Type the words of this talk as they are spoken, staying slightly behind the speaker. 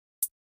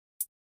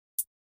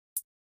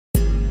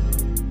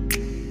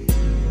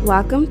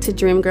Welcome to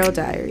Dream Girl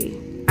Diary.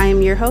 I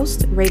am your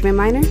host, Raven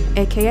Minor,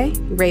 aka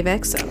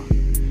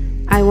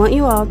RaveXO. I want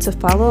you all to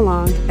follow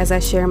along as I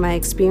share my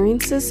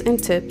experiences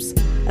and tips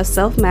of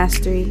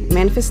self-mastery,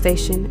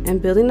 manifestation, and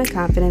building the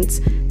confidence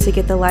to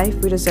get the life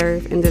we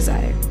deserve and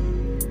desire.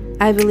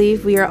 I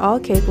believe we are all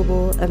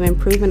capable of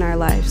improving our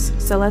lives,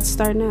 so let's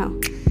start now.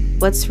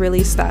 What's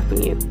really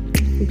stopping you?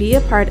 Be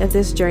a part of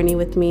this journey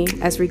with me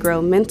as we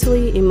grow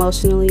mentally,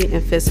 emotionally,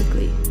 and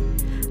physically.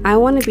 I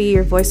want to be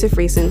your voice of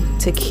reason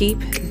to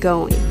keep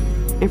going,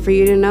 and for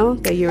you to know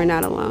that you are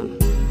not alone.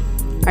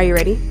 Are you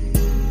ready?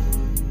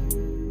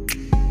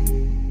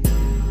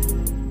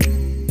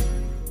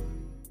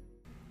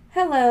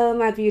 Hello,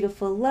 my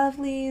beautiful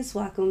lovelies.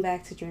 Welcome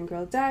back to Dream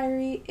Girl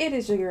Diary. It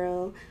is your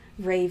girl,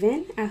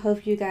 Raven. I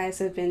hope you guys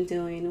have been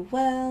doing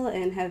well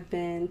and have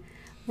been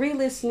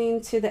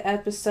re-listening to the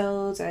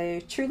episodes.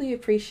 I truly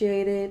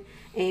appreciate it.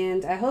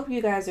 And I hope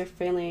you guys are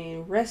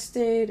feeling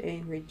rested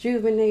and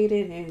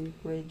rejuvenated and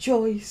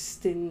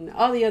rejoiced and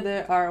all the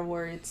other R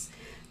words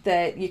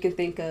that you can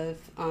think of.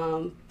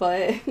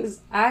 But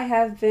I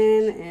have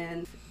been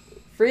and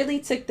really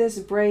took this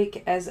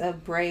break as a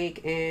break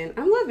and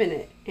I'm loving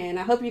it. And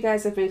I hope you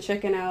guys have been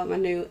checking out my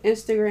new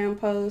Instagram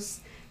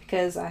posts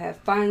because I have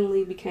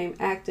finally became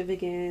active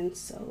again.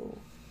 So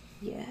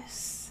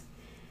yes,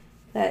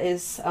 that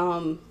is,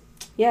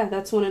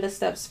 that's one of the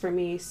steps for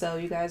me. So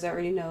you guys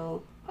already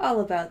know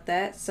all about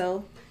that,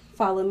 so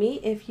follow me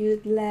if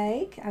you'd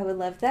like. I would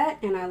love that,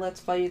 and I'd love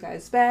to follow you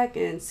guys back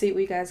and see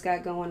what you guys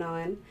got going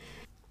on.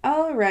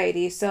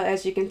 Alrighty, so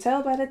as you can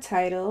tell by the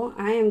title,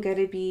 I am going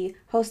to be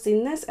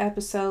hosting this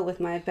episode with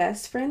my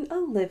best friend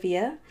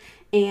Olivia,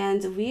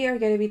 and we are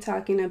going to be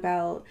talking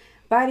about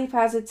body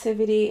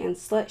positivity and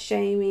slut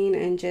shaming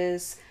and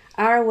just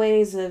our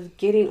ways of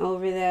getting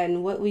over that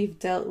and what we've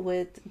dealt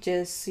with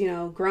just,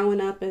 growing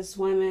up as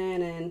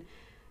women and,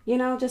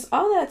 just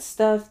all that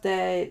stuff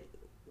that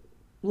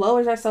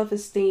lowers our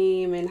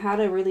self-esteem and how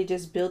to really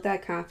just build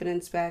that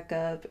confidence back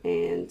up.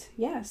 And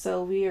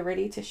so we are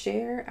ready to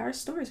share our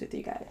stories with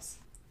you guys.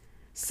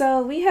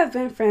 So we have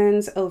been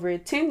friends over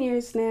 10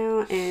 years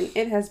now, and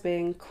it has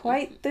been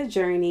quite the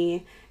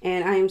journey,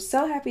 and I am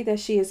so happy that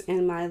she is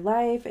in my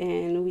life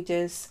and we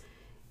just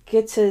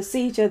get to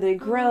see each other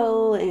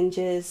grow and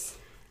just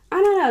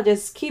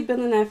keep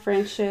building that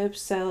friendship.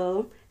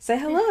 So say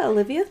hello,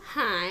 Olivia.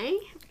 Hi,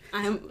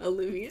 I'm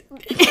Olivia.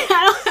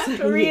 I don't have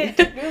to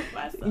reintroduce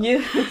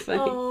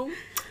myself.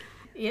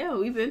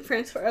 We've been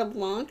friends for a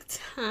long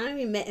time.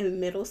 We met in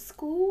middle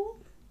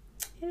school,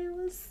 and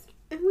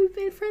we've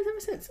been friends ever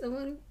since.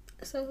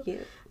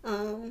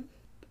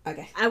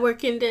 Okay. I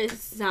work in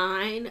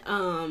design.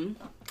 I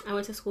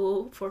went to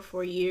school for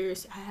 4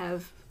 years. I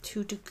have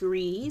 2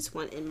 degrees,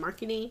 one in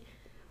marketing,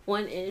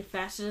 one in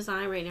fashion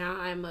design. Right now,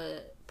 I'm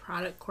a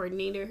product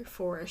coordinator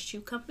for a shoe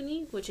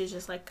company, which is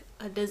just like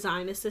a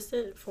design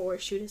assistant for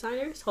shoe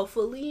designers.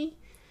 Hopefully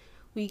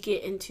we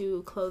get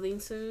into clothing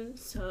soon,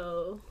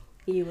 so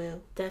you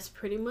will. That's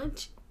pretty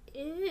much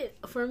it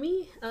for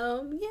me.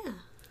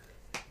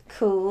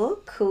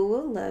 Cool,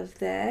 love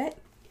that.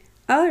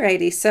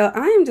 Alrighty, so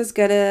I am just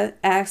gonna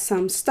ask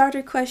some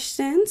starter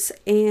questions,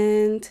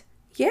 and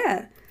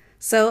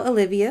so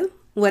Olivia,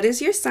 what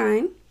is your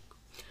sign?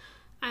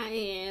 I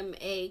am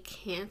a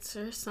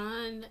Cancer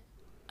sun,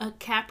 a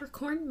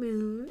Capricorn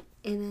moon,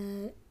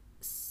 and a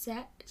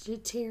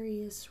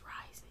Sagittarius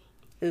rising.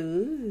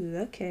 Ooh,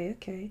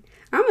 okay.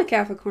 I'm a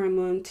Capricorn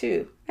moon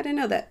too. I didn't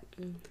know that.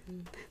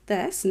 Mm-hmm.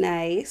 That's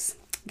nice.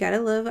 Gotta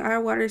love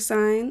our water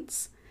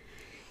signs.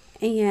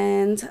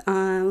 And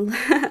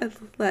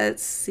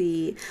let's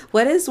see.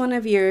 What is one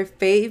of your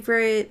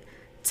favorite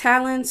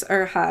talents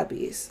or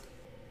hobbies?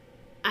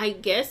 I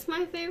guess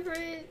my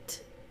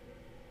favorite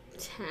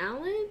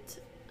talent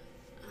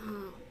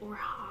or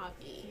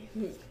hobby.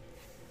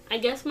 I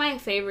guess my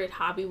favorite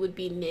hobby would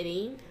be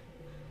knitting.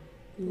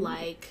 Mm.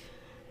 Like,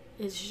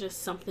 it's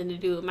just something to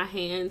do with my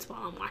hands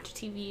while I'm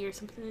watching TV or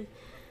something.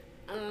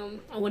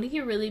 I want to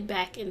get really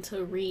back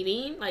into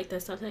reading. Like,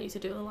 that's something I used to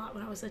do a lot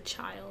when I was a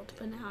child,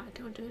 but now I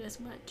don't do it as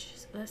much.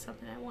 So that's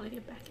something I want to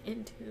get back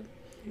into.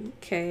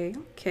 Okay.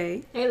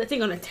 I got to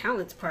think on the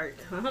talents part.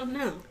 I don't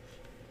know.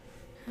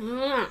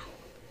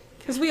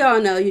 Because we all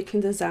know you can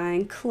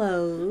design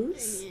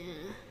clothes. Yeah.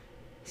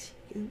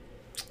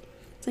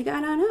 It's like,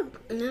 I don't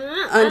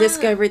know.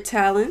 Undiscovered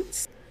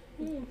talents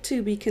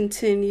to be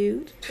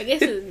continued. I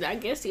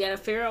guess you gotta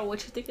figure out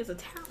what you think is a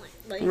talent.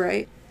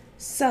 Right.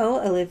 So,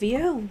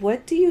 Olivia,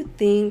 what do you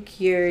think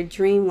your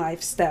dream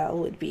lifestyle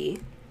would be?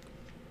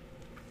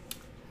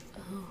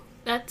 Oh,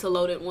 that's a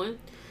loaded one.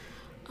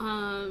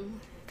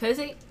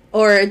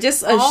 Or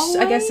just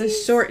a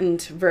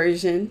shortened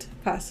version,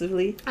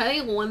 possibly. I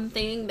think one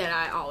thing that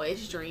I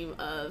always dream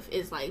of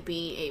is like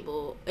being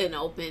able and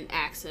open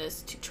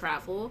access to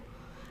travel.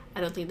 I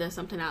don't think that's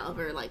something I'll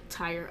ever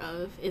tire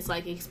of. It's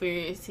like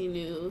experiencing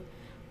new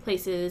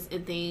places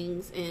and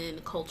things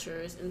and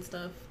cultures and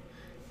stuff.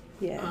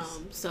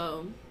 Yes.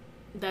 So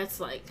that's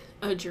like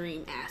a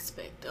dream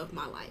aspect of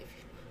my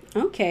life.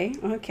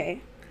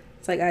 Okay.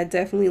 It's like, I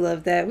definitely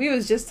love that. We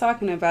was just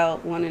talking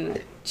about wanting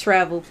to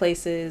travel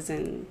places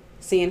and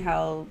seeing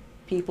how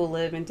people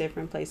live in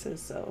different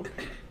places. So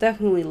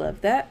definitely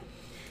love that.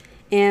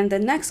 And the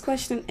next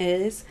question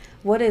is,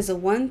 what is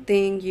one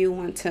thing you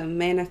want to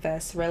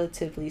manifest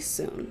relatively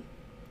soon?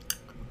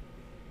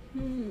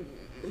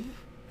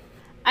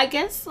 I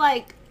guess,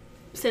 like,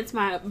 since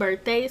my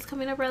birthday is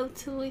coming up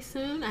relatively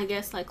soon, I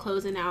guess, like,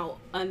 closing out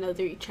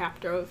another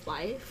chapter of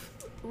life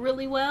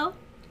really well.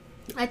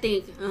 I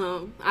think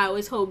I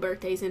always hold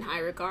birthdays in high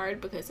regard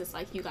because it's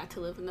like you got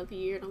to live another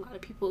year, and a lot of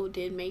people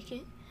did make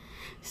it.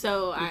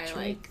 So I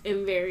like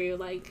am very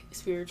like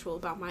spiritual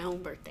about my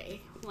own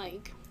birthday.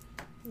 Like,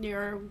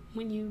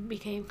 when you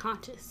became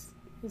conscious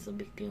is a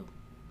big deal.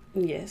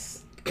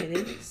 Yes, it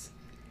is.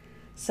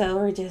 So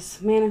we're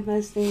just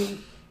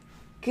manifesting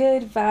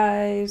good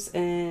vibes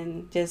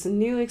and just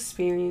new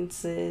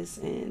experiences,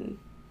 and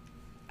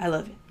I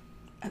love it.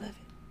 I love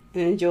it.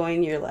 And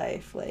enjoying your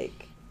life,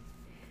 like.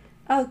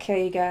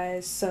 Okay,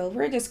 guys, so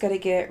we're just going to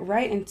get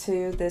right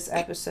into this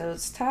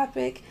episode's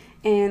topic,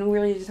 and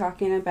we're just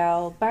talking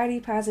about body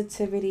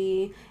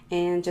positivity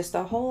and just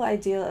the whole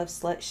idea of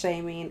slut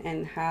shaming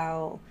and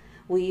how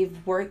we've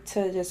worked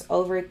to just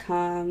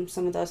overcome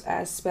some of those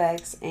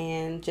aspects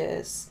and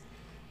just,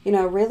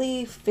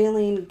 really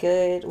feeling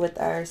good with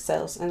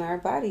ourselves and our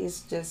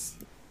bodies.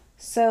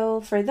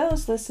 So for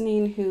those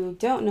listening who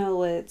don't know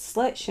what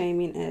slut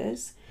shaming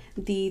is,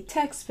 the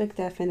textbook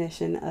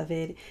definition of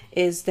it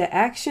is the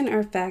action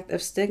or fact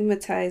of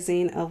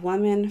stigmatizing a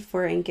woman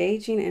for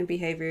engaging in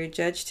behavior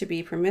judged to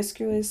be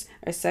promiscuous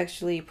or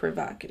sexually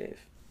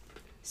provocative.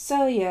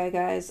 So yeah,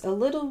 guys, a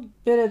little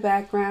bit of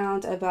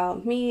background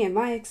about me and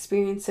my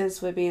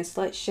experiences with being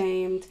slut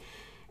shamed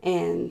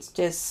and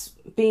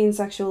just being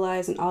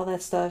sexualized and all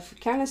that stuff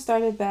kind of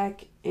started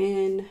back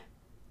in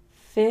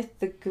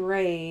 5th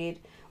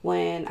grade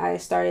when I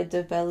started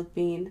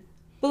developing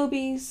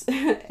boobies,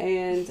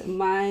 and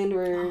mine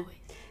were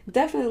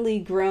definitely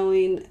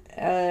growing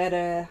at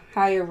a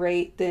higher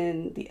rate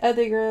than the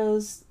other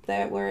girls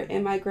that were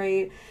in my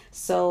grade.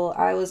 So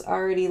I was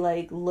already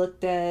like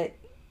looked at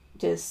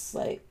just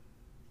like,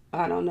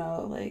 I don't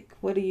know, like,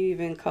 what do you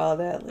even call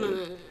that?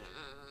 Like,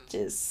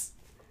 just,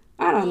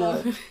 I don't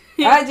know.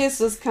 I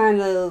just was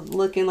kind of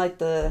looking like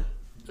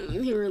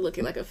you were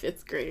looking like a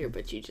 5th grader,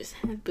 but you just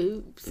had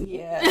boobs.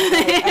 Yeah,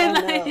 I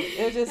don't know.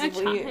 It was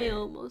just weird.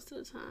 Child most of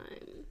the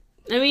time.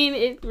 I mean,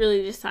 it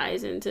really just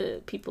ties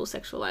into people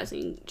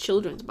sexualizing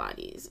children's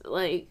bodies.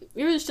 Like,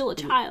 you're still a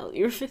child.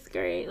 You're 5th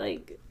grade.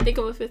 Like, think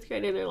of a 5th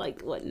grader. They're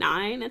like, what,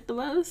 9 at the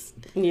most?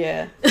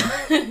 Yeah.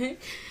 And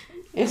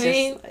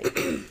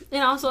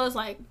also it's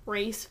like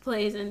race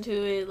plays into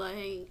it.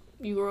 Like,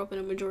 you grew up in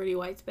a majority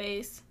white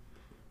space.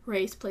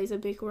 Race plays a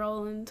big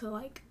role into,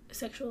 like,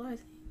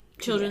 sexualizing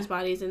children's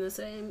bodies in the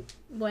same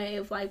way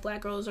of, like, black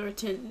girls are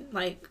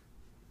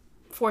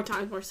 4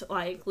 times more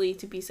likely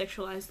to be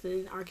sexualized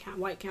than our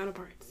white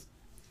counterparts.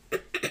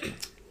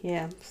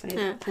 Yeah.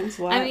 That's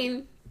why. I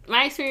mean,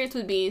 my experience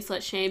with being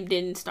slut shamed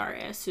didn't start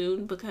as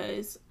soon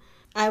because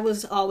I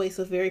was always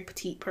a very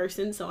petite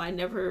person, so I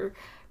never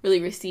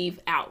really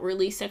received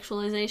outwardly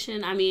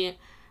sexualization. I mean,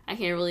 I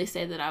can't really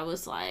say that I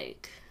was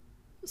like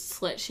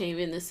slut shamed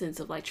in the sense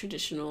of like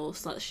traditional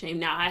slut shame.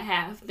 Now, I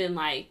have been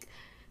like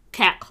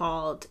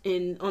catcalled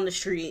on the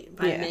street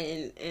by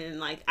men, and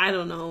like I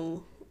don't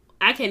know.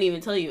 I can't even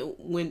tell you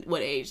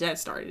what age that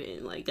started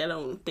in. Like, I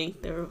don't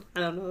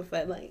know if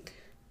that, like...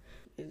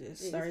 It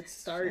just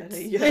starts.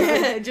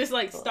 It just,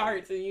 like,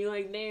 starts, and you're,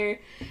 like,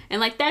 there.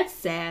 And, like, that's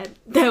sad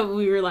that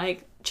we were,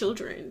 like,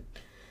 children.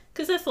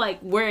 Because that's, like,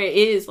 where it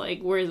is,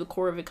 like, where the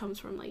core of it comes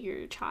from. Like, you're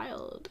a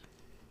child.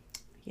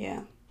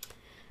 Yeah.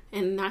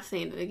 And not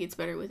saying that it gets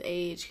better with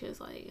age,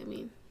 because, like, I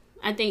mean...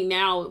 I think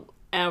now,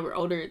 as we're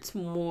older, it's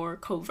more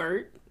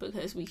covert,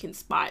 because we can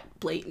spot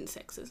blatant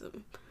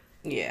sexism.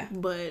 Yeah.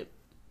 But...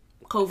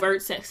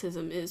 covert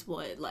sexism is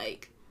what,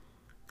 like,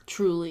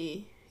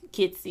 truly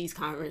gets these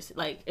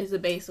like, is the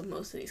base of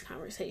most of these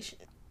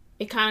conversations.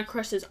 It kind of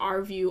crushes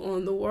our view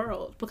on the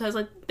world. Because,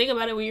 like, think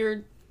about it when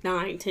you're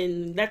 9,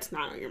 10, that's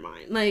not on your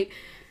mind. Like,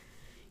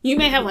 you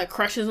may have, like,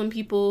 crushes on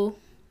people,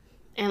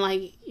 and,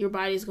 like, your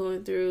body's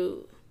going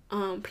through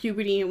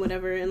puberty and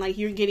whatever, and, like,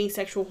 you're getting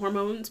sexual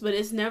hormones, but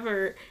it's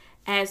never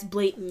as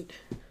blatant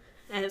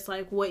as,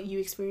 like, what you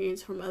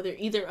experience from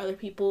either other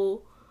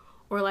people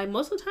or, like,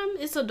 most of the time,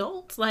 it's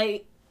adults.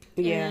 Like,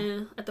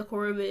 and at the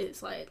core of it,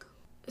 it's like,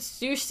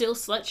 you're still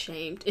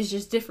slut-shamed. It's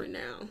just different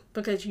now.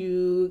 Because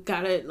you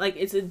gotta, like,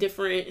 it's a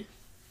different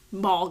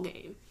ball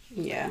game.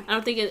 Yeah. I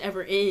don't think it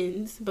ever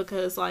ends.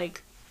 Because,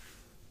 like,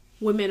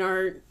 women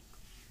are,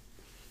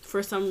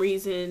 for some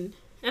reason...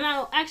 And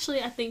I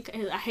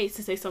hate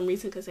to say some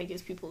reason because it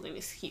gives people an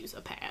excuse,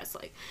 a pass.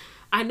 Like,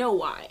 I know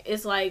why.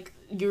 It's like,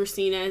 you're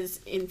seen as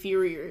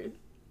inferior,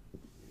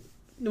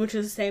 which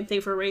is the same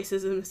thing for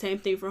racism, the same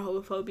thing for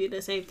homophobia,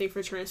 the same thing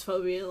for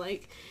transphobia.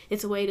 Like,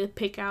 it's a way to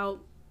pick out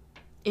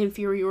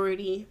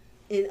inferiority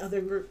in other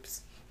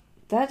groups.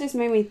 That just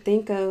made me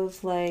think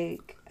of,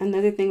 like,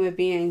 another thing with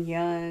being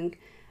young.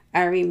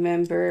 I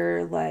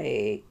remember,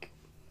 like,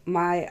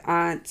 my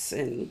aunts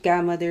and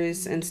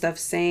godmothers and stuff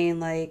saying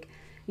like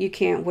you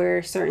can't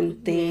wear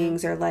certain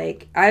things, or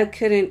like I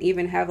couldn't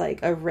even have like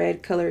a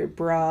red colored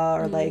bra,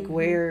 or like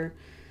wear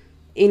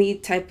any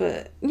type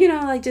of, you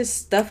know, like just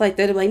stuff like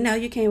that. Like, no,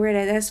 you can't wear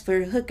that, that's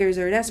for hookers,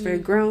 or that's for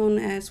grown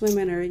ass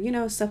women, or, you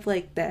know, stuff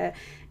like that.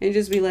 And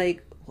just be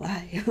like,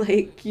 why?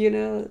 Like, you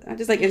know, I'm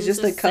just like, it's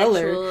just the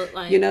color,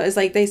 like, you know, it's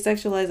like they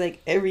sexualize like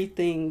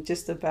everything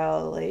just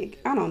about, like,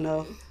 I don't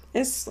know,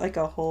 it's like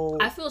a whole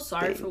I feel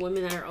sorry for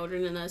women that are older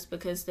than us,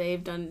 because they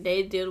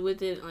deal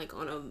with it like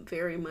on a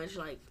very much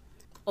like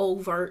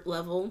overt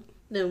level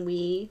than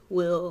we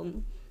will,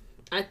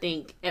 I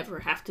think, ever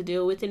have to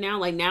deal with it now.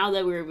 Like, now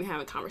that we're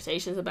having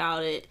conversations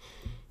about it,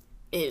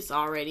 it's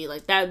already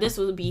like that. This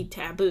would be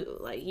taboo.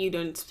 Like, you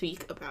don't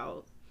speak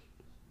about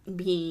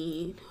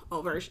being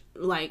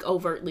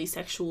overtly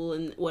sexual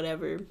and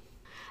whatever.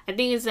 I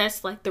think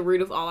that's like the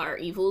root of all our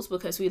evils,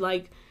 because we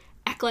like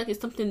act like it's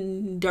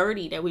something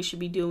dirty that we should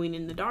be doing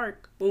in the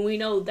dark, when we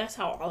know that's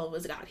how all of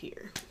us got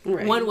here,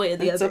 right, one way or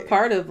the other. It's a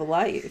part of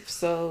life,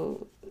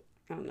 so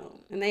I don't know.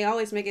 And they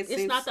always make it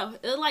seem... It's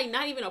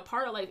not even a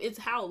part of life. It's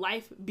how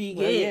life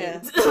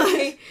begins. Well, yeah.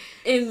 Like,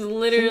 it's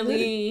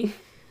literally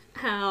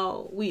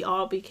how we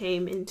all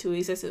became into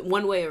existence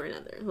one way or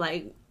another.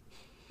 Like,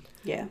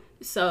 yeah.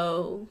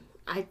 So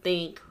I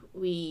think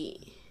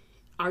we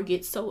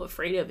get so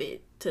afraid of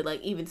it to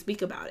like even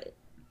speak about it.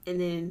 And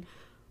then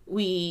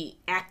we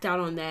act out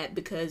on that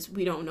because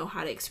we don't know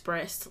how to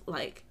express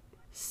like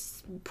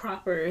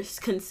proper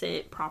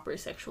consent, proper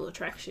sexual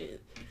attraction.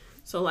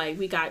 So like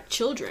we got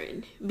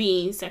children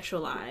being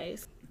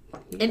sexualized,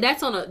 and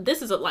that's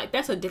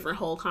that's a different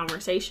whole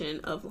conversation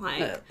of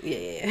like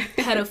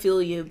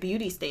pedophilia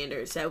beauty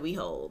standards that we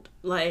hold.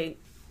 Like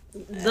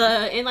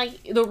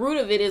the root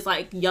of it is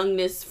like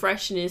youngness,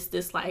 freshness,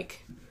 this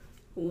like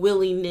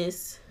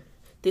willingness,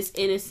 this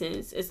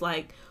innocence is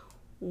like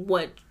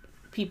what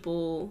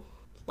people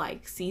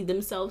like see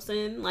themselves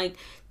in. Like,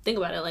 think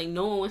about it, like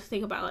no one wants to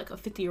think about like a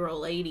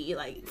 50-year-old lady.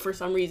 Like, for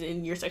some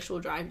reason your sexual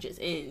drive just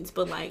ends,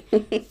 but like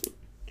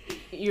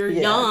you're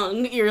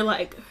young, you're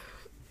like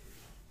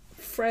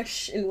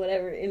fresh and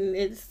whatever. And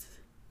it's,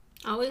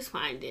 I always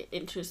find it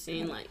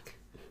interesting like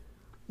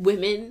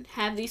women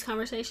have these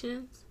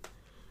conversations,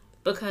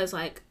 because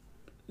like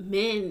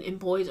men and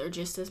boys are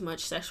just as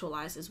much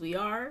sexualized as we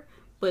are,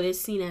 but it's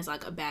seen as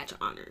like a badge of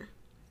honor,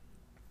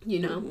 you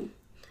know.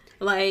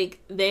 Like,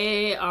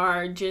 they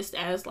are just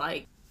as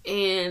like,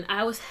 and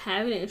I was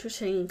having an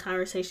interesting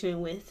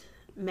conversation with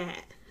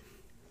Matt,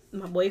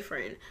 my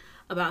boyfriend,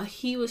 about,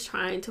 he was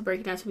trying to break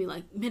it down to me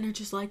like, men are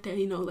just like that,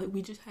 you know, like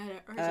we just had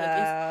that urge, like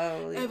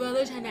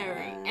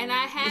and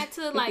I had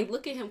to like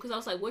look at him, because I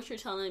was like, what you're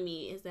telling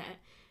me is that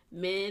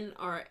men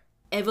are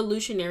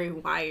evolutionary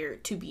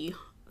wired to be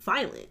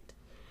violent,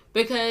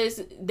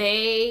 because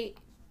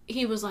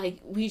he was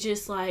like, we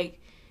just like,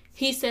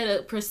 he said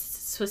a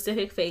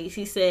specific phrase,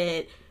 he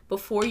said,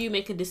 before you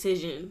make a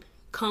decision,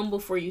 come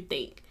before you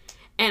think.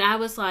 And I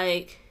was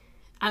like,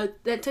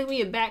 that took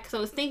me aback, because I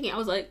was thinking, I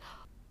was like,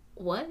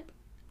 what?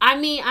 I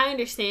mean, I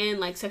understand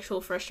like sexual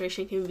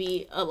frustration can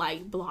be a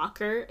like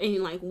blocker,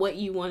 and like what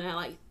you want to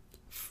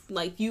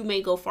like you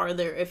may go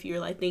farther if you're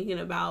like thinking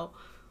about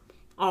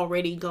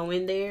already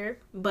going there.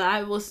 But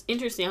I was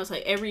interested. I was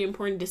like, every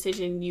important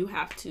decision you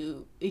have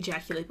to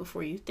ejaculate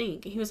before you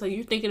think. And he was like,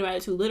 you're thinking about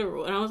it too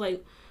literal. And I was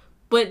like,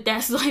 but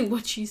that's like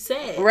what you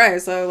said. Right.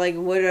 So like,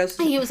 what else?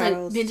 And he was like,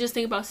 then just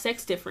think about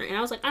sex different. And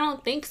I was like, I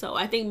don't think so.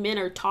 I think men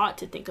are taught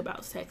to think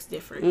about sex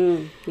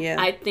different. Yeah.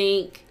 I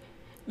think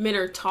men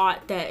are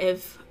taught that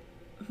if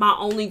my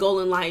only goal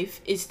in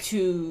life is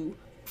to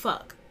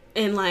fuck,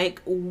 and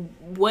like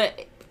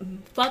what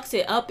fucks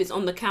it up is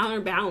on the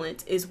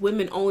counterbalance is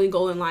women only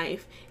goal in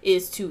life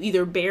is to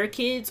either bear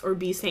kids or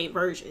be Saint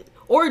Virgin,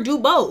 or do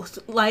both.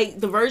 Like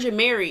the Virgin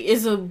Mary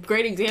is a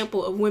great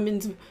example of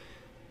women's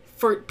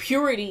for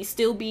purity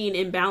still being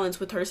in balance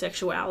with her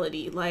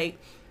sexuality. Like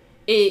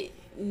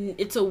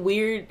it's a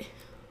weird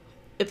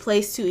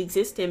place to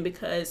exist in,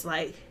 because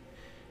like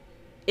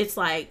it's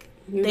like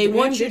they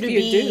want you to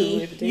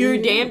be, you're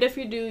damned if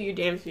you do, you're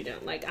damned if you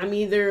don't. Like, I'm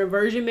either a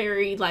Virgin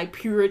Mary, like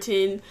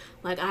Puritan,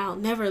 like I'll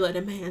never let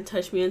a man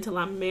touch me until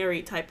I'm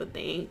married type of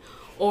thing,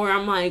 or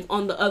I'm like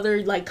on the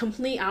other like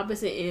complete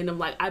opposite end of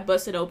like I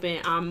bust it open,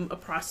 I'm a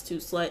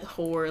prostitute, slut,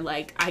 whore,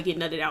 like I get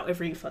nutted out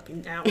every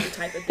fucking hour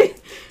type of thing.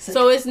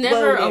 So it's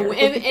never and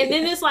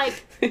then it's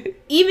like,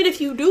 even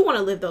if you do want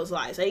to live those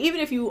lives, like even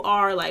if you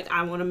are like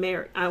I want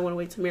to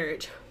wait to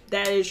marriage,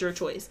 that is your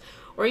choice.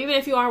 Or even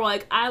if you are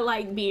like, I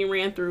like being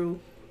ran through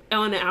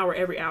on an hour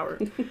every hour,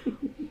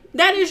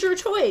 that is your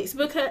choice.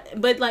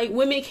 But like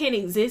women can't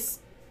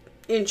exist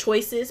in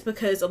choices,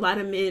 because a lot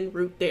of men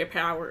root their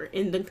power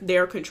in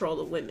their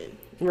control of women.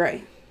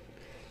 Right.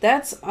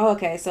 That's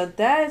okay. So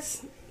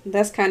that's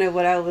kind of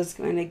what I was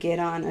going to get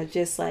on, of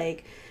just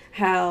like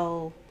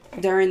how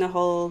during the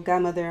whole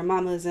godmother and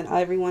mamas and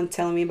everyone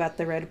telling me about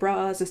the red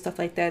bras and stuff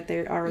like that,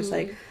 they're always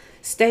like,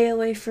 stay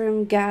away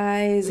from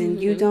guys,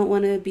 and you don't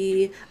want to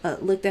be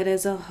looked at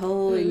as a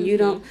hoe, and you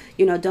don't,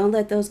 don't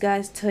let those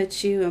guys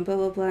touch you, and blah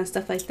blah blah and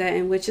stuff like that.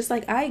 And which is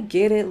like, I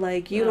get it,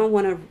 like you don't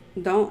want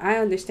to, I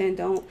understand,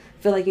 don't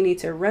feel like you need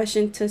to rush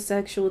into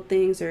sexual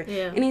things or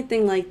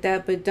anything like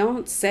that, but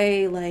don't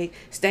say like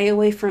stay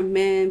away from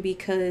men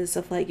because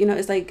of like,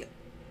 it's like,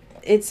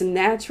 it's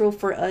natural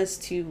for us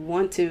to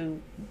want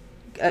to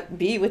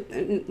be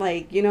with,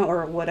 like,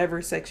 or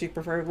whatever sex you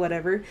prefer,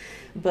 whatever,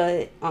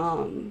 but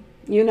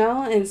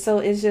and so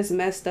it's just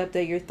messed up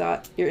that you're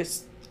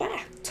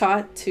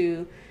taught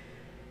to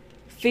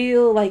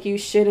feel like you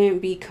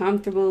shouldn't be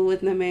comfortable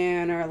with the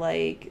man, or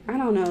like, I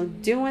don't know,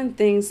 doing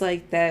things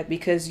like that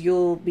because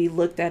you'll be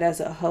looked at as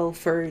a hoe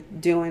for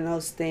doing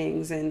those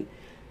things. And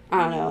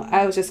I don't know,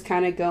 I was just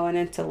kind of going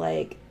into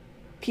like,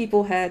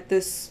 people had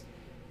this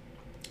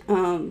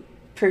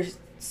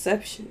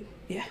perception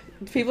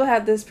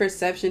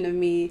of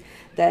me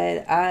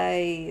that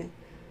I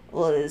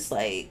was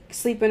like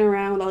sleeping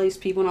around with all these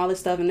people and all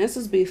this stuff, and this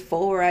was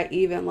before I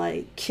even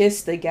like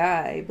kissed a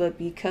guy, but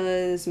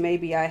because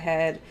maybe I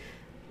had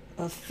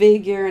a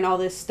figure and all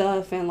this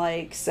stuff in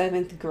like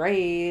 7th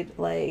grade,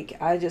 like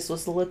I just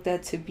was looked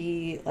at to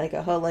be like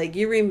a hoe. Like,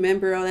 you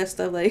remember all that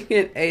stuff like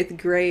in 8th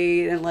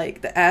grade and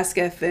like the Ask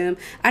FM.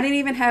 I didn't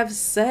even have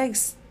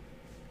sex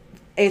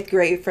 8th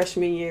grade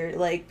freshman year.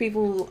 Like,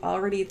 people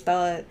already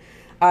thought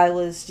I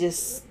was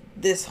just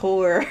this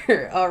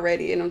whore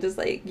already, and I'm just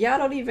like, y'all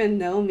don't even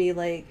know me.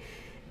 Like,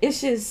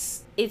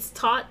 it's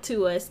taught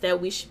to us that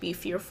we should be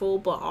fearful,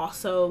 but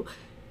also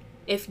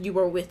if you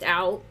were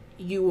without,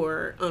 you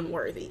were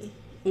unworthy.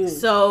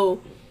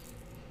 So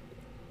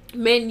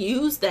men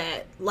use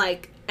that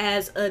like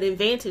as an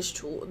advantage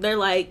tool. They're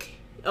like,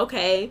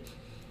 okay,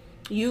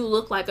 you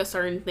look like a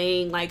certain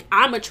thing, like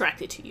I'm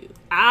attracted to you,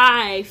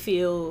 I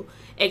feel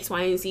X,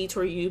 Y, and Z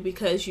toward you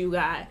because you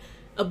got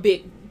a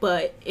big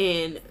butt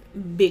and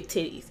big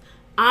titties.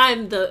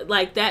 I'm the,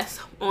 like, that's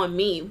on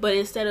me. But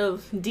instead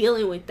of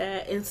dealing with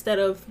that, instead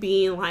of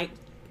being like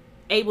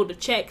able to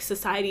check,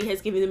 society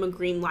has given them a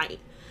green light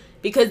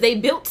because they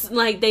built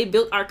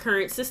our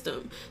current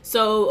system.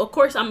 So of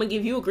course I'm gonna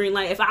give you a green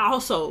light if I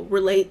also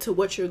relate to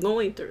what you're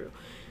going through.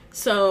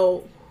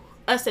 So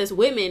us as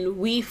women,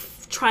 we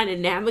try to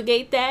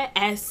navigate that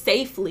as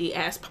safely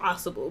as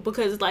possible,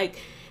 because like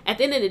at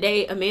the end of the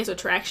day, a man's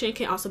attraction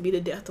can also be the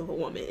death of a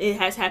woman. It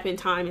has happened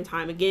time and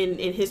time again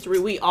in history.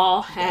 We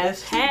all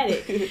have had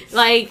it.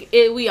 Like,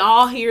 we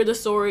all hear the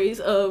stories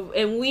of,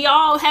 and we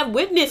all have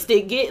witnessed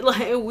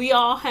it. We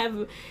all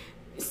have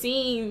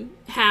seen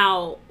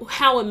how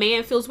a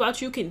man feels about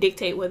you can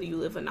dictate whether you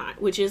live or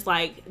not, which is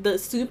like the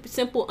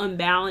simple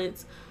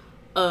imbalance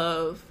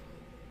of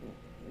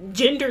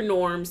gender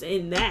norms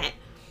in that,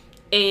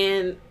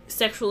 and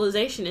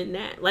sexualization in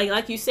that.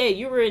 Like you said,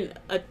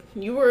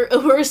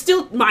 we're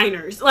still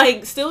minors,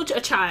 like still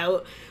a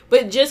child,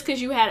 but just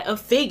because you had a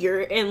figure,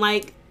 and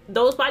like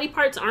those body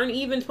parts aren't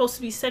even supposed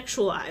to be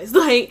sexualized.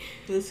 Like,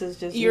 this is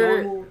just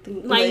normal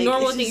thing. Like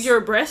normal things. Your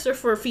breasts are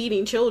for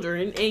feeding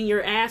children, and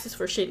your ass is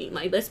for shitting.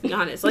 Like, let's be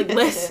honest. Like,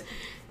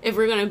 if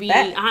we're gonna be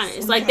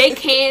honest, like they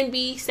can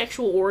be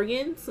sexual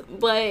organs,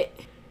 but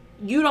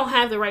you don't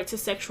have the right to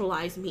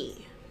sexualize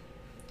me.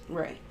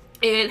 Right.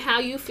 And how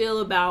you feel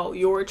about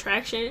your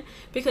attraction,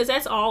 because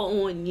that's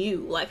all on you.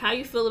 Like, how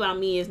you feel about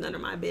me is none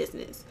of my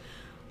business.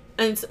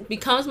 And it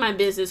becomes my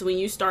business when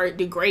you start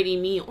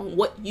degrading me on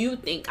what you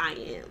think I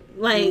am.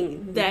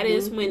 Like, that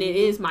is when it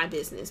is my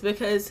business.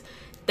 Because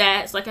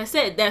that's, like I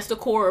said, that's the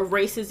core of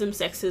racism,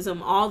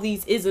 sexism, all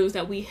these isms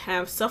that we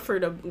have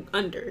suffered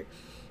under.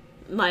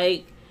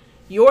 Like,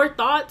 your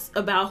thoughts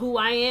about who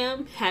I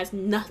am has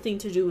nothing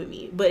to do with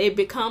me. But it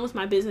becomes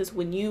my business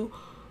when you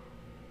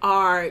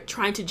are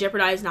trying to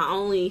jeopardize not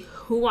only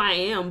who I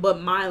am,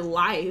 but my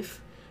life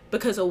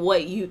because of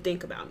what you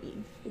think about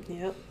me.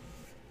 Yep.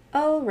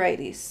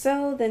 Alrighty,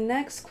 so the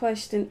next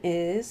question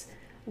is,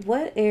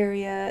 what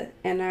area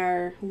in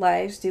our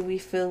lives do we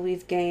feel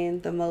we've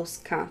gained the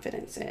most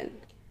confidence in?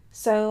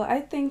 So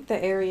I think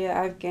the area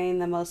I've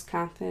gained the most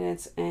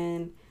confidence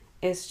in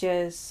is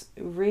just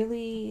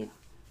really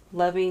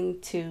loving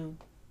to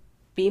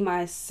be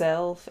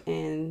myself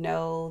and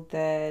know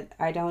that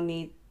I don't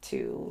need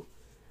to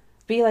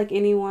be like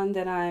anyone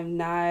that I'm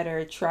not,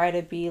 or try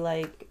to be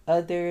like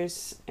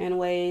others in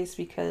ways,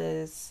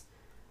 because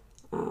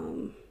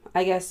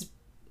I guess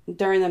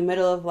during the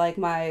middle of like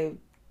my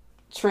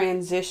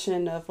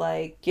transition of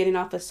like getting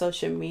off of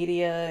social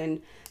media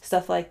and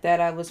stuff like that,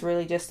 I was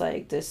really just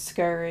like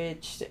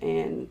discouraged,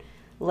 and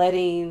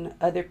letting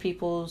other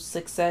people's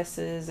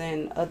successes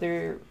and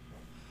other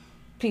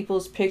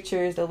people's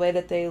pictures, the way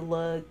that they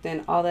looked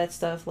and all that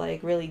stuff,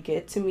 like really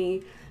get to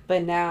me.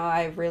 But now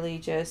I really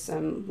just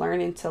am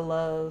learning to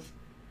love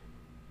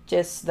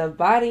just the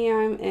body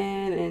I'm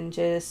in, and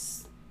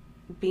just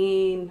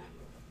being,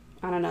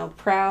 I don't know,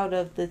 proud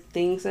of the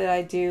things that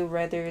I do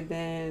rather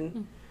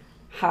than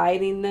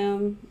hiding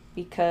them.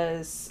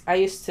 Because I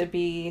used to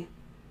be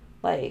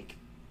like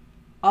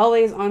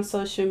always on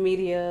social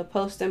media,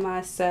 posting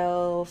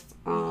myself,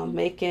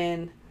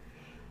 making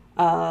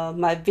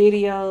My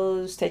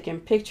videos, taking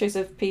pictures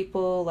of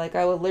people. Like,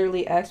 I would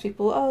literally ask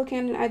people, oh,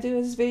 can I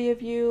do this video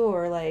of you?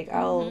 Or, like,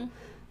 I'll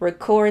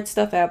record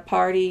stuff at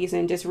parties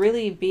and just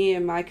really be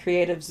in my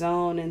creative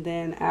zone. And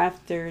then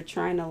after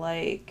trying to,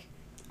 like,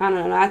 I don't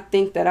know, not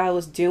think that I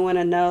was doing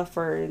enough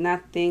or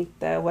not think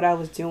that what I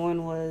was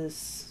doing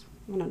was,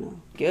 I don't know,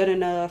 good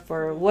enough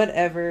or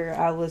whatever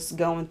I was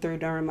going through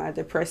during my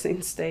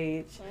depressing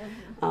stage.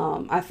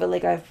 I feel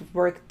like I've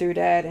worked through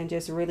that and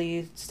just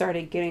really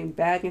started getting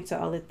back into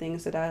all the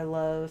things that I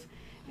love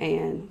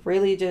and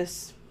really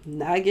just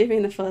not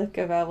giving a fuck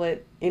about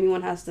what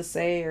anyone has to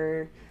say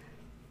or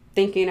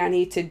thinking I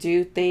need to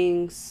do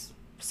things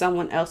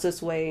someone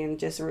else's way and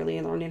just really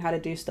learning how to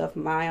do stuff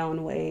my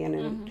own way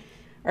and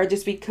or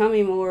just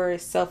becoming more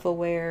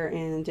self-aware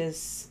and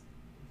just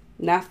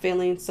not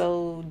feeling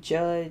so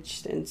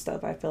judged and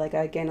stuff. I feel like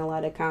I gain a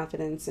lot of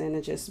confidence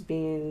in just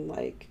being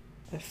like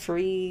a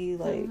free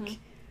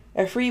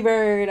a free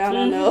bird. I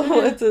don't know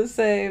what to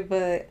say,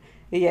 but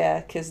yeah,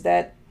 because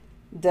that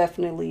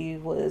definitely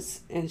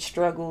was in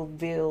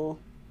Struggleville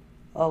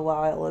a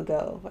while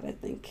ago, but I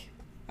think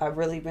I've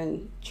really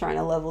been trying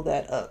to level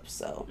that up,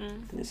 so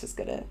and it's just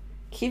gonna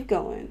keep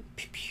going.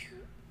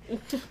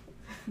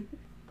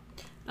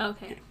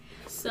 Okay,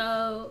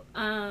 so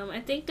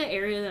I think the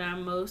area that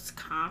I'm most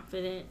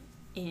confident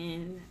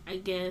in, I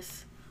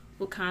guess,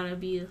 will kind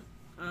of be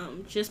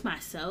just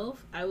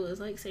myself. I would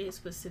like say a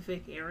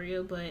specific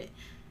area, but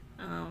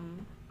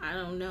I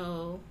don't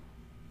know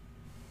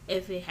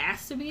if it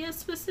has to be a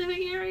specific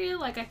area.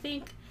 Like, I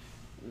think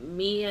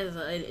me as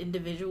an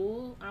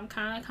individual, I'm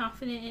kind of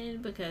confident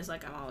in because,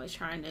 like, I'm always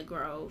trying to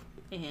grow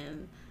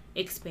and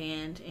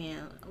expand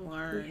and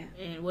learn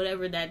and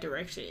whatever that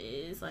direction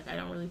is. Like, I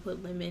don't really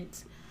put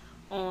limits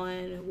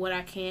on what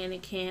I can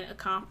and can't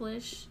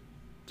accomplish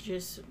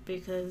just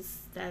because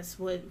that's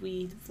what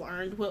we've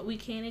learned, what we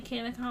can and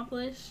can't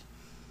accomplish.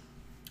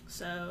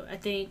 So I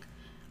think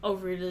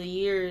over the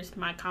years,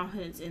 my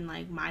confidence in,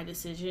 like, my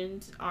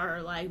decisions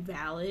are, like,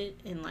 valid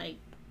and, like,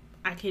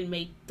 I can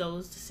make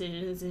those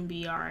decisions and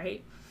be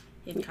alright.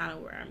 It's kind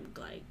of where I'm,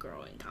 like,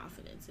 growing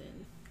confidence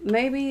in.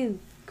 Maybe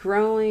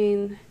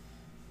growing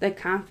the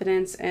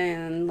confidence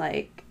in,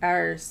 like,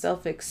 our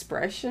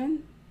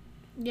self-expression.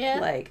 Yeah.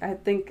 Like, I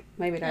think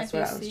maybe that's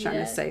what I was trying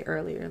to say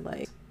earlier.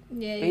 Like,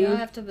 yeah, you don't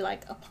have to be,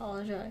 like,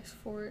 apologize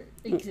for it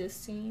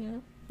existing, you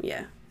know?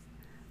 Yeah.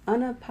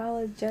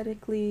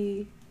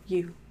 Unapologetically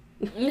you.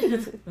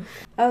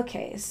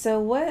 Okay, so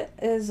what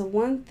is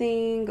one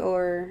thing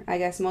or I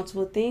guess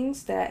multiple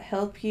things that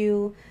help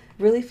you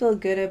really feel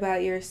good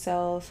about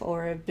yourself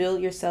or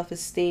build your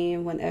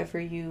self-esteem whenever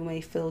you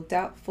may feel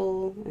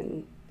doubtful?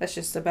 And that's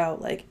just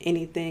about like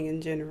anything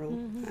in general,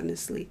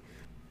 honestly.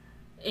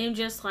 And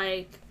just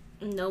like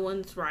no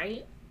one's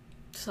right,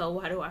 so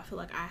why do I feel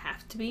like I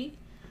have to be,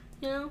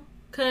 you know?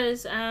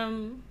 Because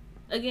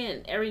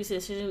again, every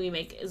decision we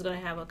make is going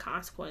to have a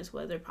consequence,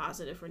 whether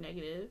positive or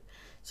negative.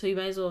 So you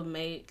might as well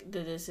make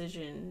the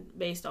decision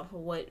based off of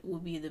what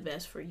would be the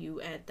best for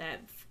you at that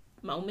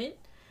moment.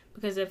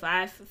 Because if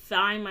I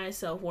find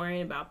myself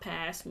worrying about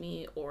past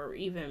me or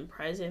even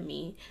present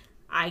me,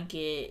 I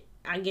get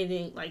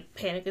like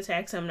panic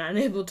attacks. I'm not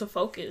able to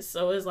focus.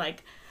 So it's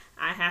like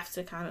I have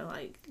to kind of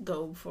like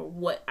go for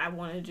what I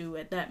want to do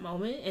at that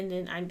moment, and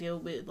then I deal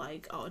with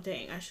like, oh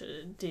dang, I should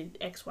have did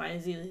X, Y,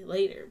 and Z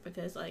later,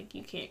 because like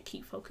you can't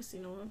keep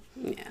focusing on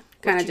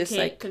kind of just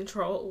can't like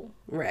control.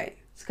 Right.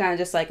 It's kind of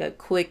just like a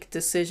quick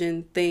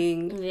decision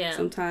thing. Yeah.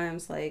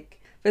 Sometimes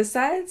like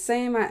besides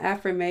saying my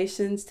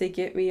affirmations to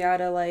get me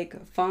out of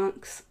like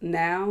funks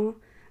now,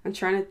 I'm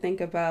trying to think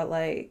about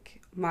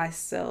like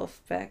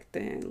myself back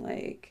then.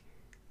 Like,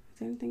 is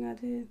there anything I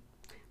did?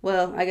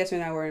 Well, I guess we're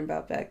not worrying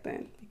about back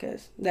then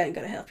because that ain't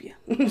gonna help you.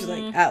 It's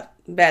like out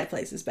bad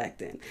places back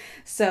then.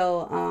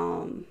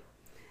 So,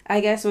 I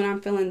guess when I'm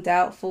feeling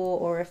doubtful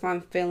or if I'm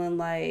feeling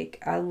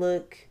like I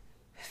look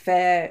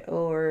fat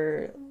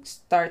or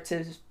start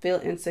to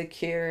feel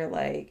insecure,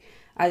 like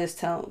I just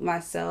tell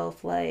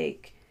myself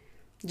like,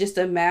 just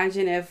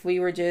imagine if we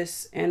were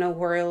just in a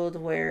world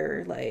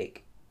where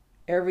like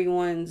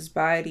everyone's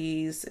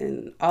bodies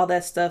and all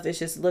that stuff is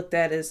just looked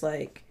at as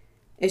like,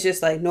 it's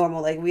just like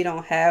normal. Like we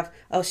don't have,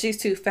 oh, she's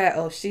too fat,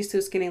 oh, she's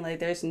too skinny. Like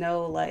there's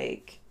no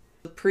like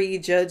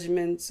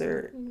prejudgments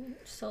or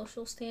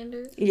social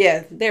standards.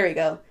 Yeah, there we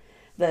go.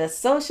 The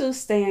social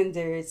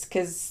standards,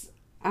 because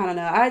I don't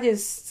know, I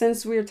just,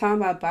 since we were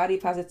talking about body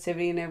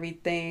positivity and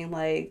everything,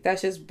 like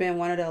that's just been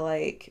one of the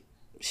like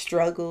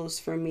struggles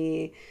for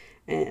me.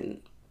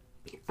 And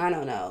I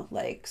don't know,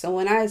 like, so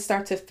when I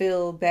start to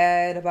feel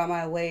bad about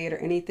my weight or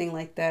anything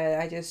like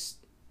that, I just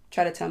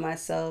try to tell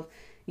myself,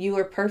 you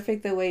are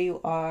perfect the way you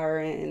are,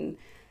 and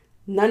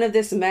none of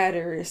this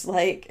matters.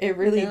 Like, it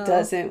really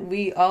doesn't.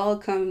 We all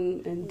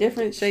come in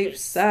different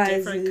shapes,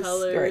 sizes,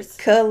 different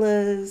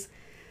colors,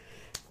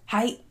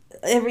 height,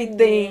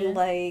 everything. Yeah.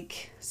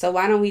 Like, so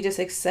why don't we just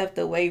accept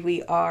the way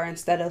we are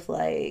instead of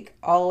like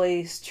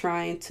always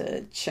trying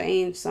to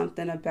change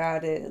something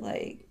about it?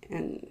 Like,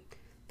 and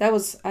that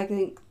was, I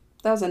think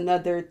that was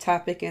another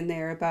topic in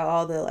there about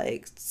all the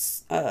like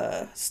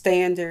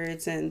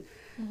standards and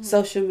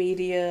social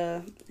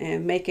media,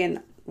 and making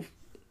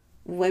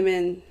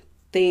women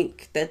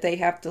think that they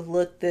have to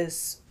look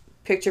this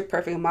picture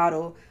perfect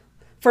model,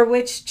 for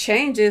which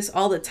changes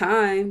all the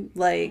time.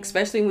 Like,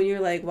 especially when you're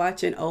like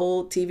watching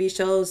old TV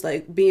shows,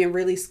 like being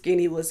really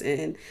skinny was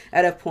in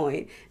at a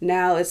point.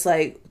 Now it's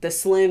like the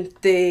slim,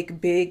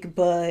 thick, big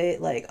butt,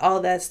 like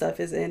all that stuff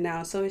is in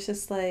now. So it's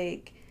just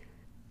like,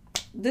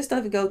 this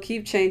stuff go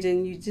keep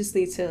changing. You just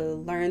need to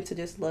learn to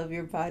just love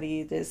your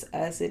body just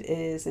as it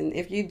is. And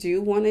if you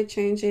do want to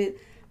change it,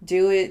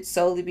 do it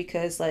solely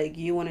because like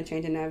you want to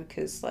change it, not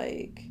because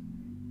like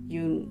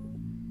you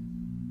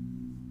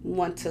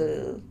want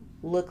to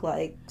look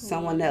like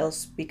someone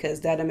else,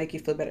 because that'll make you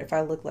feel better if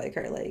I look like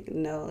her. Like,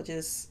 no,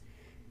 just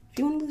if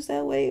you want to lose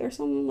that weight or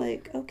something,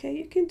 like, okay,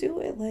 you can do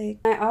it. Like,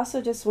 I also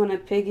just want to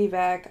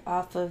piggyback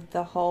off of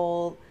the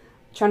whole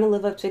trying to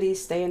live up to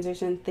these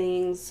standards and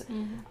things.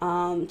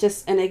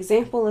 Just an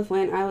example of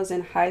when I was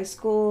in high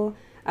school,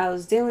 I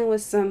was dealing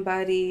with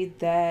somebody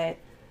that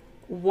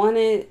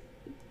wanted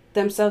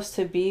themselves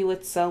to be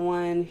with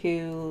someone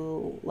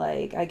who,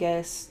 like, I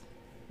guess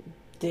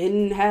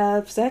didn't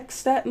have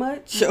sex that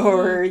much,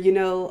 or you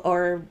know,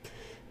 or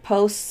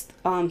post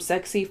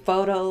sexy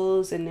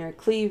photos and their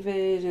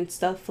cleavage and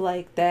stuff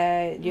like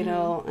that, you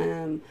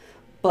know,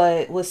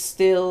 but was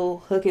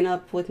still hooking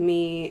up with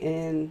me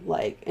in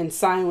like in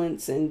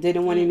silence and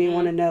didn't want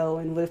anyone to know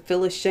and would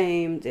feel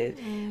ashamed.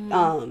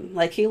 And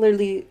like he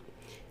literally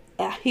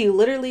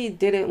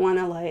didn't want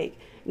to like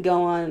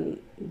go on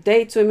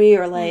dates with me,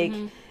 or like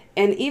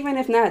and even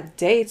if not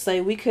dates,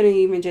 like we couldn't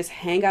even just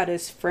hang out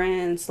as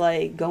friends,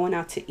 like going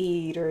out to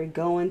eat or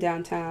going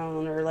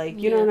downtown, or like,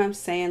 you know what I'm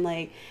saying?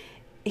 Like,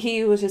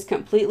 he was just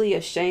completely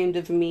ashamed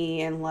of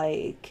me, and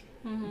like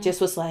just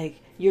was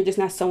like, you're just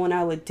not someone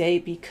I would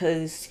date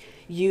because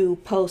you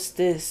post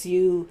this,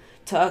 you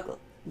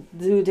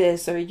do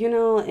this, or you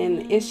know.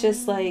 And it's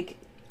just like,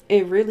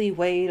 it really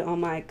weighed on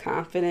my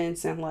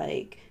confidence, and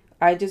like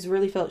I just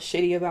really felt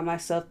shitty about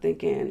myself,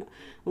 thinking,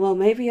 well,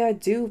 maybe I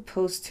do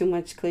post too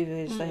much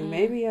cleavage. Like,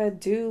 maybe I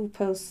do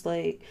post,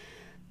 like,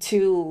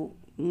 too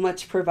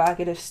much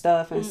provocative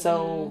stuff. And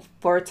so,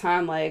 for a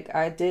time, like,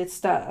 I did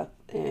stop.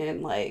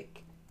 And,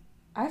 like,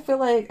 I feel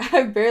like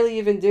I barely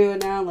even do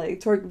it now,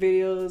 like, twerk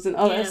videos and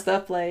all that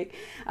stuff. Like,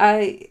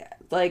 I,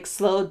 like,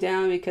 slowed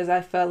down because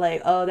I felt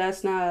like, oh,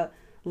 that's not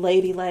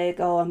ladylike.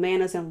 Oh, a man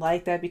doesn't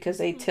like that because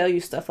they tell you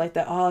stuff like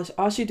that. Oh,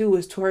 all she do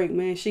is twerk,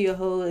 man. She a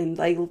hoe. And,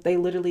 like, they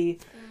literally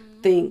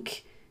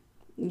think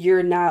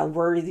you're not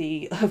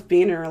worthy of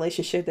being in a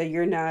relationship, that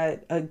you're not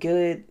a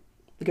good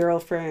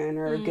girlfriend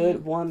or a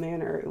good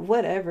woman or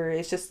whatever.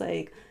 It's just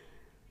like,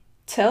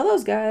 tell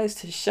those guys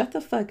to shut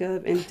the fuck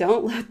up and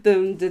don't let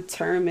them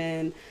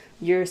determine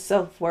your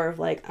self-worth.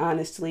 Like,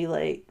 honestly,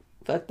 like,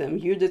 fuck them.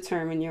 You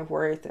determine your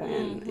worth.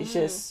 And it's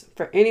just,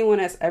 for anyone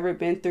that's ever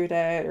been through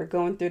that or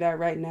going through that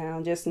right now,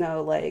 just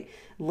know, like,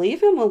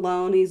 leave him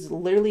alone. He's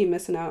literally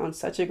missing out on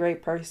such a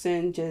great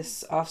person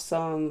just off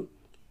some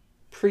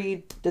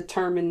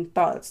predetermined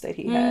thoughts that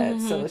he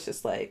had. So it's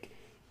just like,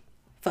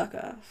 fuck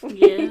off.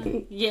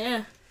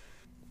 Yeah.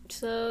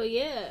 So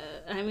yeah,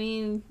 I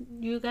mean,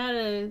 you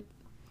gotta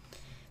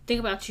think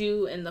about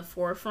you in the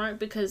forefront,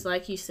 because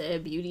like you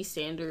said, beauty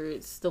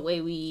standards, the way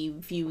we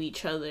view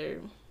each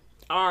other,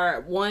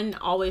 are, one,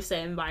 always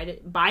setting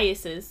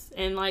biases,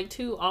 and like,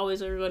 two,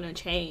 always are gonna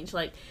change.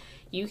 Like,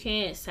 you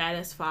can't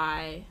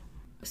satisfy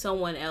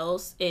someone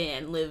else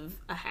and live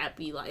a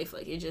happy life.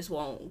 Like, it just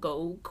won't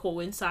go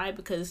coincide,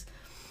 because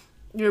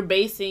you're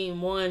basing,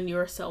 one,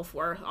 your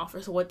self-worth off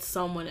of what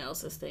someone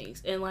else's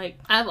thinks. And like,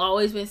 I've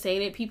always been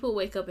saying it, people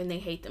wake up and they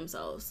hate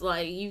themselves.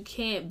 Like, you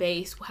can't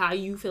base how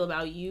you feel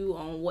about you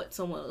on what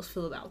someone else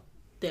feel about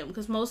them,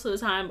 because most of the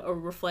time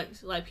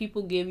like,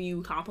 people give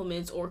you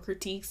compliments or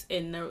critiques,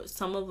 and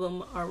some of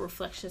them are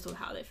reflections of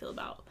how they feel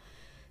about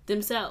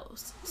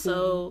themselves.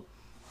 So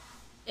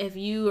if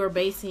you are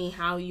basing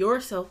how your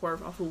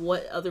self-worth off of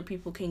what other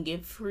people can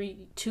give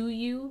free to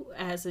you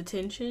as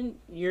attention,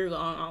 you're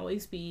gonna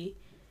always be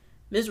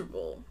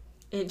miserable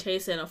and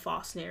chasing a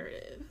false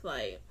narrative.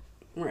 Like,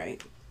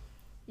 right,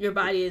 your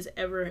body is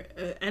ever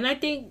and I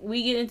think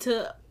we get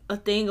into a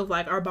thing of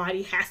like, our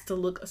body has to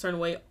look a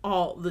certain way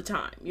all the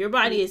time. Your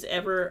body is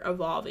ever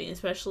evolving,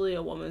 especially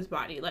a woman's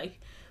body. Like,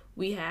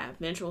 we have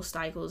menstrual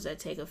cycles that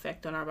take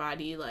effect on our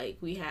body. Like,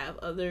 we have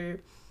other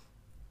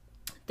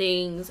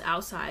things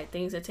outside,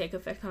 things that take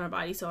effect on our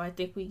body. So I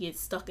think we get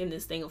stuck in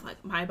this thing of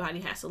like, my body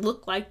has to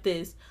look like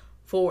this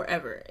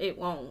forever. It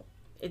won't.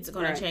 It's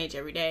going to change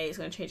every day. It's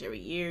going to change every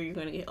year. You're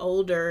going to get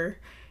older.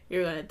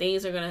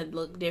 Things are going to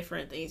look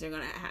different. Things are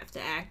going to have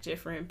to act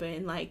different.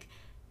 But like,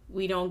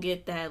 we don't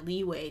get that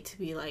leeway to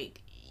be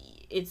like,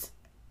 it's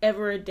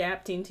ever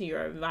adapting to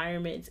your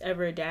environment. It's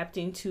ever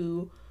adapting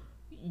to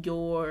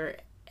your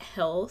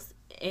health.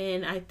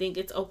 And I think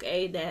it's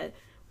okay that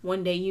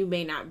one day you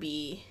may not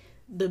be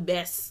the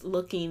best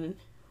looking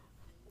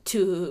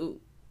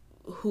to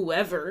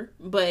whoever,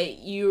 but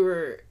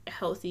you're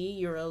healthy,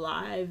 you're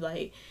alive,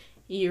 like,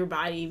 your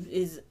body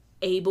is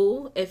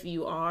able, if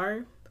you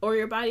are or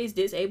your body's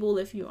disabled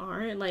if you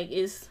aren't. Like,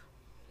 it's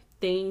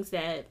things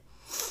that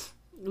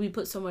we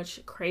put so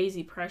much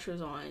crazy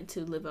pressures on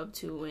to live up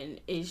to, and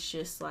it's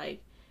just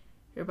like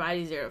your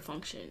body's there to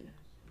function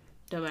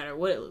no matter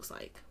what it looks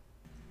like.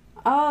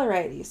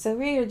 Alrighty, so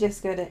we are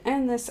just going to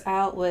end this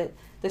out with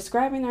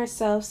describing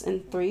ourselves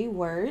in 3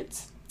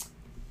 words.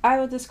 I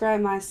will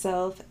describe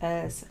myself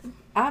as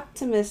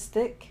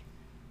optimistic,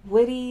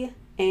 witty,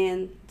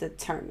 and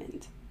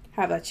determined.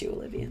 How about you,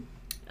 Olivia?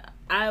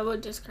 I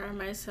would describe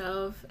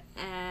myself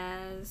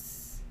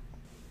as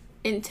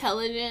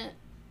intelligent,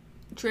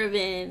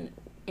 driven,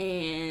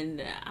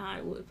 and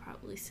I would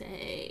probably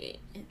say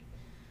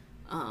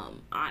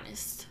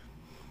honest.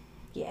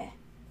 Yeah,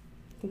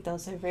 I think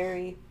those are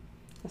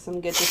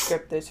some good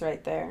descriptors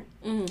right there.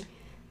 Mm-hmm.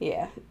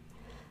 Yeah.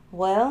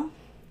 Well,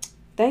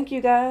 thank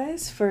you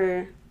guys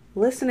for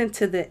listening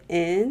to the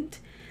end.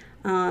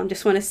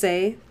 Just want to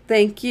say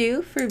thank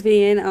you for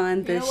being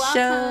on the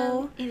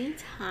show.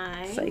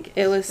 Anytime. It's like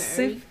it was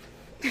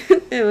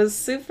it was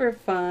super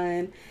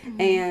fun.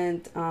 Mm-hmm.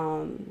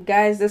 And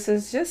guys, this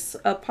is just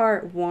a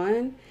part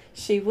 1.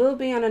 She will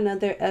be on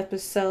another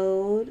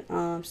episode,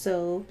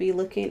 so be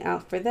looking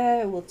out for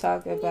that. We'll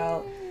talk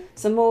about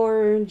some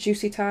more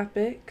juicy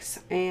topics,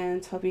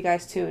 and hope you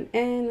guys tune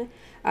in.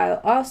 I'll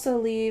also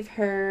leave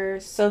her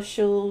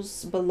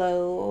socials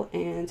below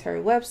and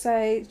her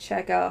website.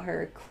 Check out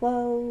her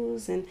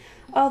clothes and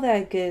all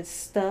that good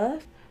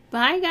stuff.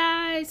 Bye,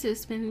 guys.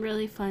 It's been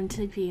really fun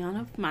to be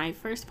on my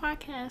first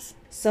podcast.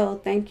 So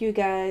thank you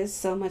guys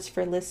so much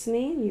for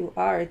listening. You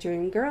are a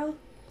dream girl.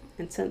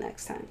 Until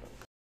next time.